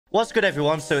What's good,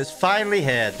 everyone? So it's finally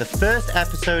here, the first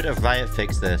episode of Riot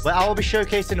Fix This, where I will be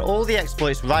showcasing all the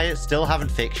exploits Riot still haven't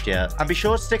fixed yet. And be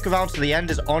sure to stick around to the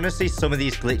end, as honestly some of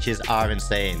these glitches are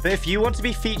insane. But if you want to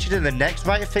be featured in the next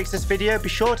Riot Fix This video, be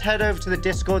sure to head over to the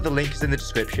Discord, the link is in the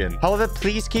description. However,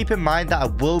 please keep in mind that I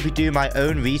will be doing my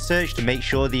own research to make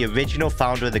sure the original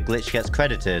founder of the glitch gets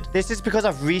credited. This is because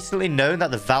I've recently known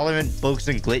that the Valorant Bugs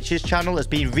and Glitches channel has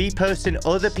been reposting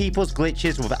other people's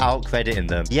glitches without crediting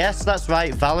them. Yes, that's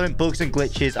right, Valorant Bugs and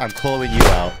Glitches, I'm calling you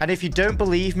out. And if you don't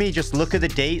believe me, just look at the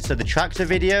dates of the tractor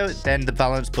video, then the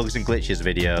Valorant Bugs and Glitches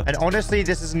video. And honestly,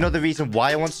 this is another reason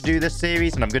why I want to do this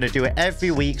series, and I'm going to do it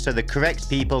every week so the correct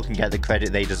people can get the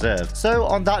credit they deserve. So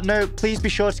on that note, please be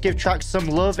sure to give Trax some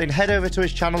love and head over to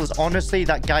his channel, as honestly,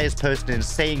 that guy is posting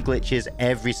insane glitches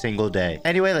every single day.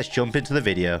 Anyway, let's jump into the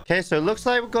video. Okay, so it looks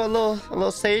like we've got a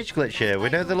little sage glitch here. We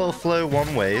know the little flow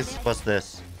one ways. What's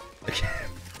this? Okay.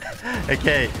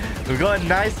 Okay, we've got a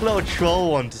nice little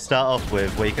troll one to start off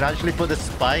with, where you can actually put the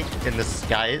spike in the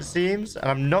sky, it seems. And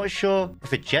I'm not sure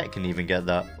if a Jett can even get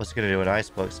that. What's it going to do in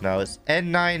Icebox now? It's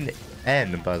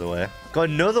N9N, by the way. Got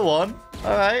another one.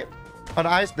 All right. On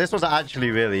ice, this was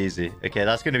actually really easy. Okay,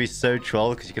 that's going to be so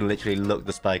troll because you can literally look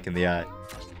the spike in the eye.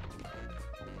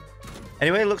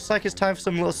 Anyway, it looks like it's time for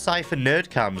some little Cypher nerd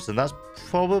cams, and that's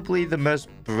probably the most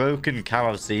broken cam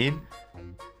I've seen.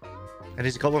 And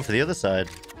he's got one for the other side.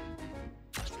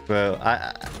 Bro,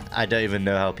 I don't even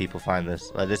know how people find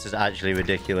this. Like, this is actually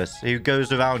ridiculous. Who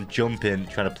goes around jumping,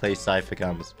 trying to play Cypher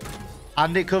cams?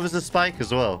 And it covers the spike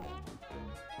as well.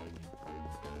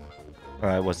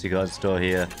 Alright, what's he got in store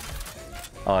here?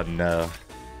 Oh, no.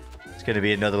 It's going to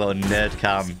be another little nerd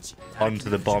cam onto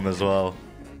the bomb as well.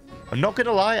 I'm not going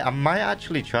to lie, I might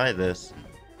actually try this.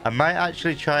 I might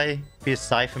actually try be a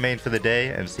Cypher main for the day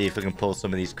and see if I can pull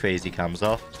some of these crazy cams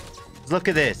off. Look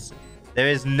at this. There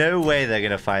is no way they're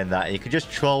going to find that. You could just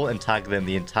troll and tag them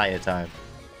the entire time.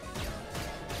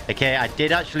 Okay, I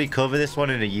did actually cover this one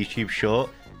in a YouTube short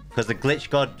because the glitch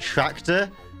god Tractor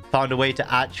found a way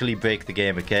to actually break the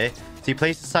game, okay? So you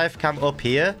place the Cypher cam up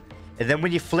here, and then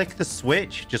when you flick the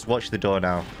switch, just watch the door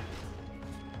now.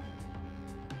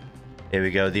 Here we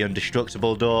go, the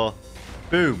indestructible door.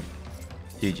 Boom.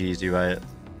 GG's, you Riot.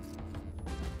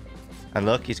 And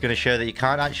look, he's going to show that you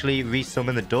can't actually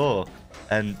resummon the door.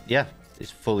 And yeah, it's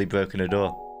fully broken a door.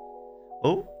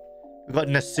 Oh, we've got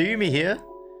Nasumi here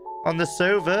on the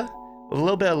Sova with a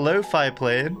little bit of lo-fi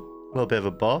playing. A little bit of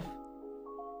a buff.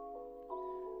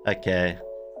 Okay.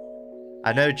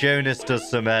 I know Jonas does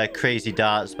some crazy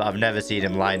darts, but I've never seen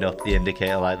him line up the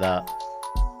indicator like that.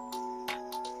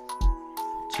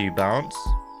 2 bounce.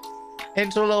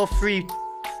 Into a little free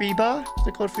bar. Is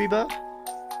it called free bar?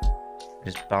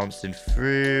 Just bouncing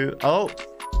through. Oh,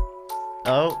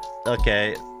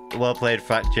 okay. Well played,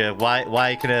 Fracture.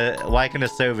 Why can a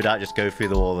Sova dart just go through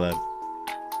the wall then?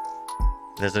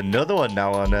 There's another one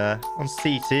now on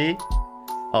CT.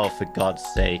 Oh, for God's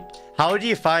sake! How do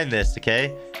you find this?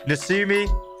 Okay, Nasumi,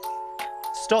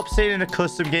 stop sitting in a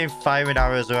custom game firing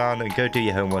arrows around and go do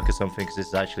your homework or something, because this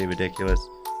is actually ridiculous.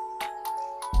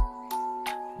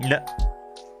 No.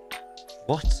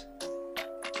 What?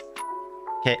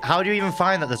 Okay, how do you even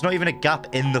find that? There's not even a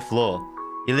gap in the floor.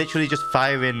 You're literally just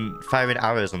firing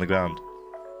arrows on the ground.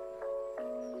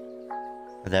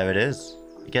 And there it is.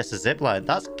 He gets a zipline.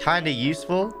 That's kind of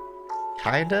useful.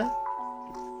 Kinda.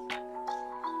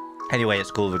 Anyway,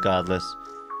 it's cool regardless.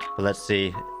 But let's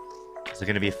see. Is there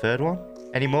going to be a third one?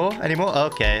 Any more? Any more?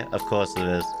 Okay, of course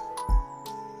there is.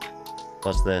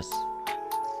 What's this?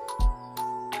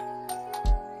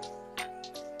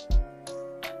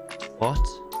 What?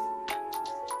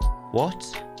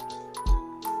 What?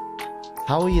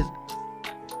 How are you?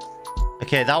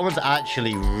 Okay, that one's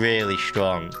actually really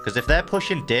strong. Because if they're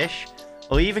pushing dish,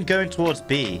 or even going towards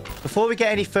B. Before we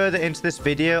get any further into this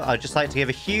video, I'd just like to give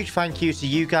a huge thank you to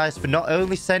you guys for not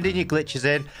only sending your glitches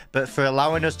in, but for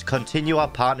allowing us to continue our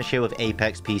partnership with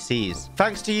Apex PCs.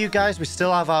 Thanks to you guys, we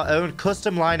still have our own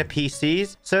custom line of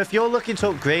PCs. So if you're looking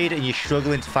to upgrade and you're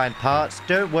struggling to find parts,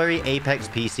 don't worry, Apex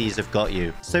PCs have got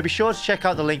you. So be sure to check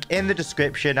out the link in the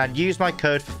description and use my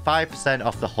code for 5%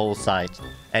 off the whole site.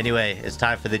 Anyway, it's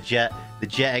time for the Jett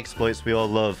exploits we all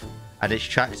love. And it's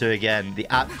Tractor again, the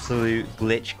absolute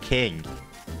glitch king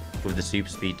with the super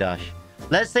speed dash.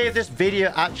 Let's say if this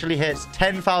video actually hits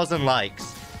 10,000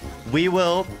 likes, we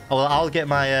will, well, I'll get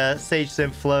my Sage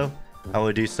Synth flow and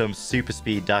we'll do some super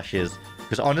speed dashes.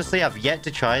 Because honestly, I've yet to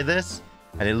try this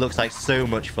and it looks like so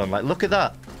much fun. Like, look at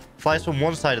that. Flies from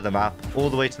one side of the map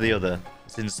all the way to the other.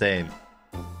 It's insane.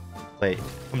 Wait,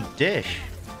 from dish?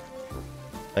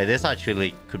 Wait, this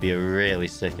actually could be a really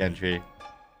sick entry.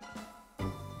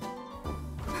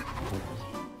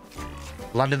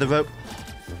 Landing the rope.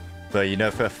 But you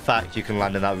know for a fact you can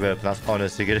land in that rope. And that's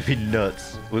honestly going to be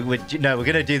nuts. No, we're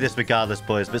going to do this regardless,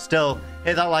 boys. But still,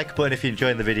 hit that like button if you're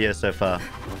enjoying the video so far.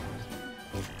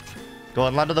 Go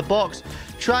on, land on the box.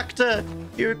 Tractor,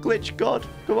 you're a glitch god.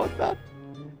 Come on, man.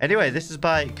 Anyway, this is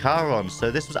by Caron.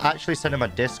 So this was actually sent in my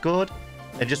Discord.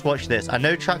 And just watch this. I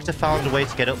know Tractor found a way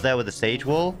to get up there with the sage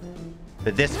wall.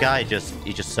 But this guy he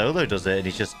just solo does it. And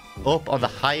he's just up on the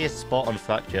highest spot on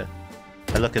Fracture.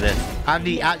 And look at this. And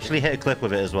he actually hit a clip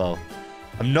with it as well.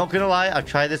 I'm not going to lie. I've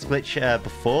tried this glitch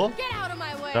before. Get out of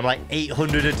my way. I'm like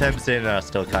 800 attempts in and I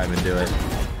still can't even do it.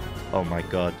 Oh my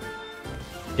god.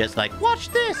 Jett's like, watch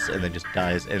this. And then just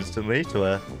dies instantly to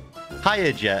a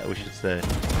higher Jett, we should say.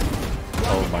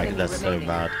 Oh my god, that's so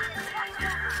mad.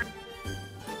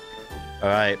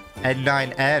 Alright.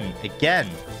 N9N. Again.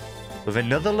 With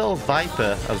another little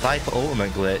Viper. A Viper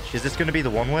ultimate glitch. Is this going to be the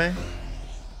one-way?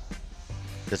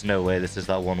 There's no way this is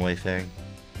that one-way thing.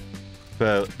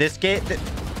 Bro, this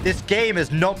game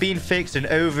has not been fixed in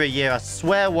over a year. I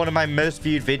swear one of my most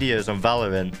viewed videos on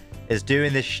Valorant is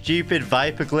doing this stupid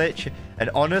Viper glitch. And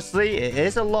honestly, it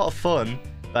is a lot of fun.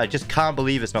 But I just can't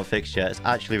believe it's not fixed yet. It's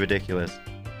actually ridiculous.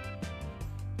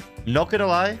 I'm not gonna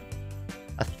lie.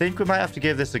 I think we might have to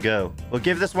give this a go. We'll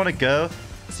give this one a go.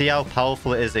 See how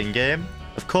powerful it is in-game.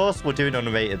 Of course, we're doing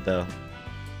unrated though.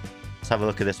 Let's have a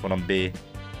look at this one on B.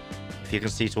 You can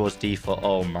see towards default.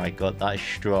 Oh my god, that is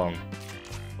strong.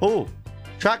 Oh,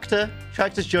 Tractor.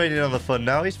 Tractor's joining in on the fun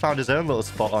now. He's found his own little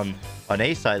spot on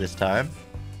A site this time.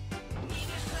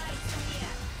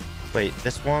 Wait,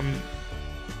 this one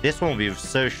will be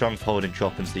so strong for holding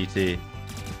chop and CT.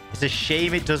 It's a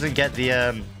shame it doesn't get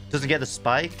the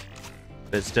spike,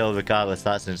 but still, regardless,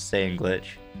 that's an insane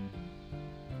glitch.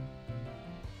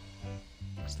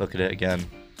 Let's look at it again.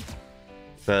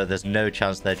 But there's no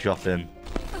chance they're dropping.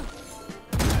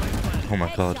 Oh my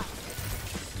god.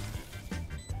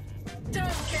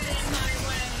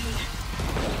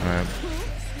 Alright.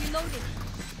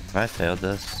 Have I failed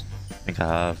this? I think I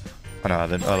have. Oh no, I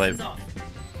haven't. Oh wait.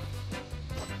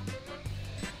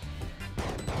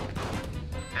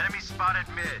 Enemy spotted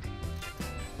mid.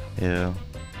 Yeah.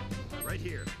 Right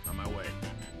here, on my way.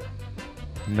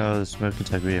 No, the smoke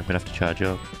integrity. I'm gonna have to charge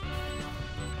up.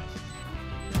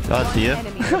 God, see ya.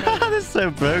 This is so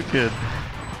broken.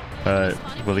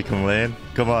 Alright, will he come lane?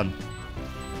 Come on.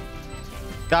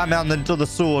 Come out into the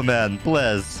sewer, man.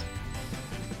 Blez.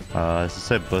 This is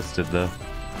so busted, though.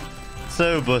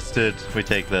 So busted. We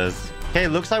take those. Okay,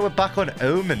 looks like we're back on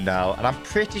Omen now. And I'm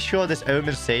pretty sure this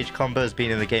Omen Sage combo has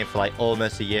been in the game for like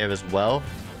almost a year as well.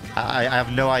 I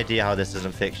have no idea how this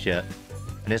isn't fixed yet.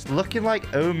 And it's looking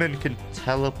like Omen can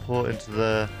teleport into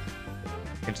the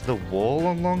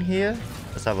wall along here.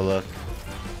 Let's have a look.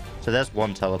 So there's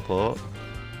one teleport.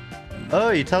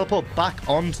 Oh, you teleport back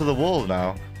onto the wall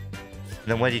now. And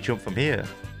then where do you jump from here?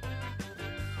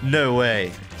 No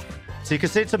way. So you can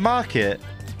sit to market.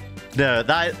 No,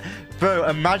 that... Bro,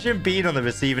 imagine being on the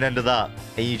receiving end of that.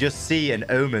 And you just see an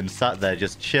Omen sat there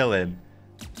just chilling.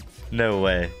 No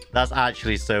way. That's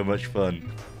actually so much fun.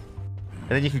 And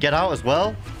then you can get out as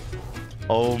well.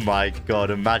 Oh my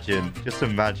god, imagine. Just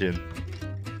imagine.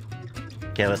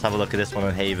 Okay, let's have a look at this one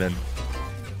on Haven.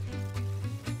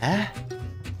 Eh?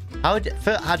 I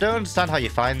don't understand how you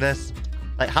find this.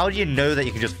 Like, how do you know that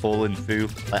you can just fall in through?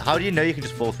 Like, how do you know you can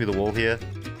just fall through the wall here?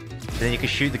 And then you can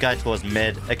shoot the guy towards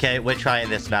mid. Okay, we're trying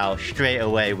this now. Straight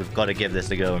away, we've got to give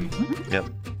this a go. Yep.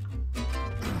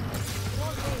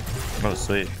 Oh,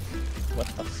 sweet. What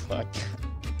the fuck?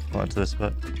 Onto this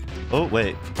spot. Oh,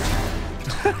 wait.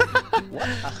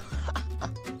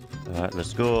 Alright,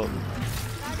 let's go.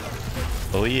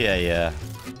 Oh, yeah, yeah.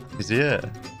 Is he here?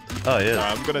 Oh, he is.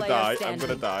 I'm gonna die. I'm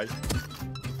gonna die.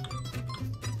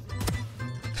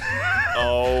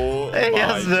 Oh, he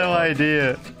has no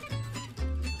idea.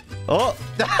 Oh!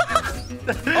 Oh!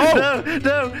 No!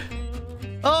 No!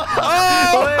 Oh!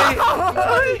 Oh!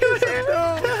 Wait! He doesn't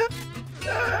know.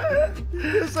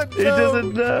 He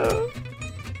doesn't know.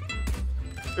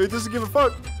 He doesn't give a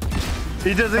fuck.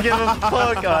 He doesn't give a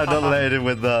fuck. Oh, I'm not letting him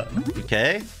with that.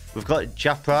 Okay. We've got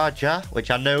Japraja,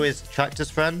 which I know is Tractor's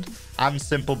friend, and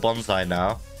Simple Bonsai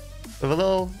now. With a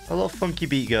little funky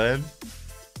beat going.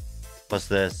 What's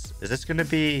this? Is this gonna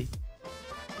be...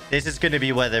 This is gonna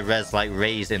be where they like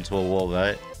raise into a wall,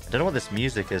 right? I don't know what this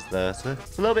music is though. So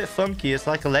it's a little bit funky. It's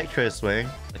like electro swing.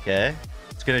 Okay.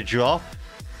 It's gonna drop.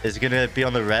 It's gonna be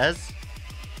on the res.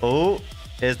 Oh,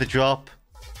 here's the drop.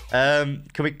 Can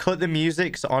we cut the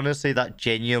music? So honestly, that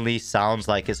genuinely sounds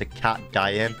like it's a cat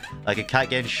dying. Like a cat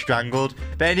getting strangled.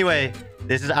 But anyway,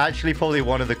 this is actually probably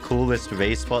one of the coolest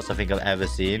race spots I think I've ever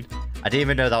seen. I didn't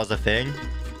even know that was a thing.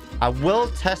 I will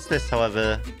test this,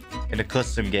 however, in a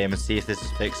custom game and see if this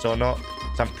is fixed or not.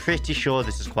 So I'm pretty sure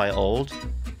this is quite old,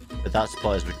 but that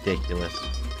spot is ridiculous.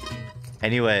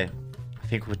 Anyway, I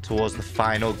think we're towards the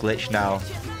final glitch now,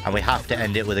 and we have to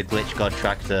end it with a glitch god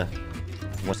tractor.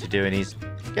 What's he doing? He's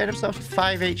getting himself to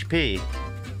 5 HP.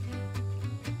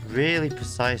 Really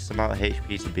precise amount of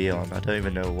HP to be on. I don't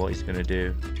even know what he's gonna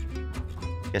do.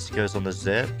 Guess he goes on the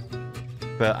zip.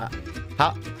 But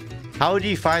how do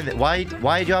you find that? Why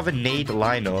do you have a nade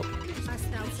lineup?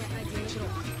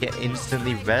 Get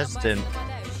instantly resident.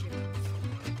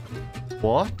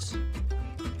 What?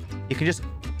 You can just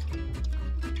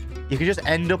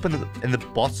end up in the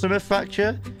bottom of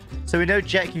fracture. So we know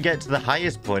Jett can get to the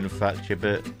highest point of fracture,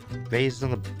 but Raze is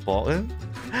on the bottom,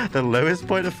 the lowest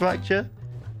point of fracture.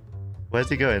 Where's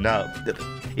he going now?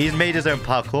 He's made his own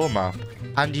parkour map,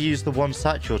 and he used the one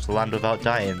satchel to land without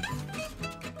dying.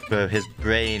 Bro, his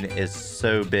brain is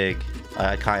so big,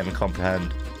 I can't even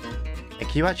comprehend. And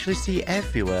can you actually see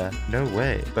everywhere? No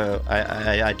way. Bro,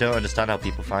 I don't understand how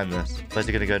people find this. Where's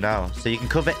he gonna go now? So you can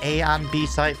cover A and B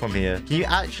site from here. Can you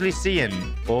actually see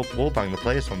him or wallbang the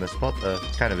players from this spot though?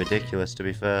 It's kind of ridiculous, to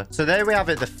be fair. So there we have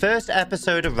it, the first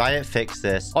episode of Riot Fix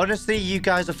This. Honestly, you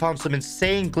guys have found some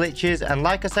insane glitches, and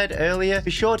like I said earlier,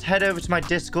 be sure to head over to my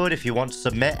Discord if you want to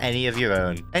submit any of your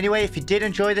own. Anyway, if you did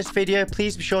enjoy this video,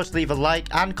 please be sure to leave a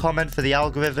like and comment for the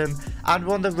algorithm, and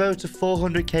we're on the road to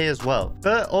 400k as well.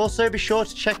 But also be sure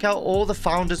to check out all the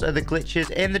founders of the glitches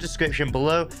in the description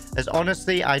below, as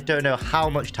honestly, I don't know how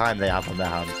much time they have on their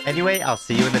hands. Anyway, I'll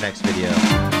see you in the next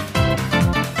video.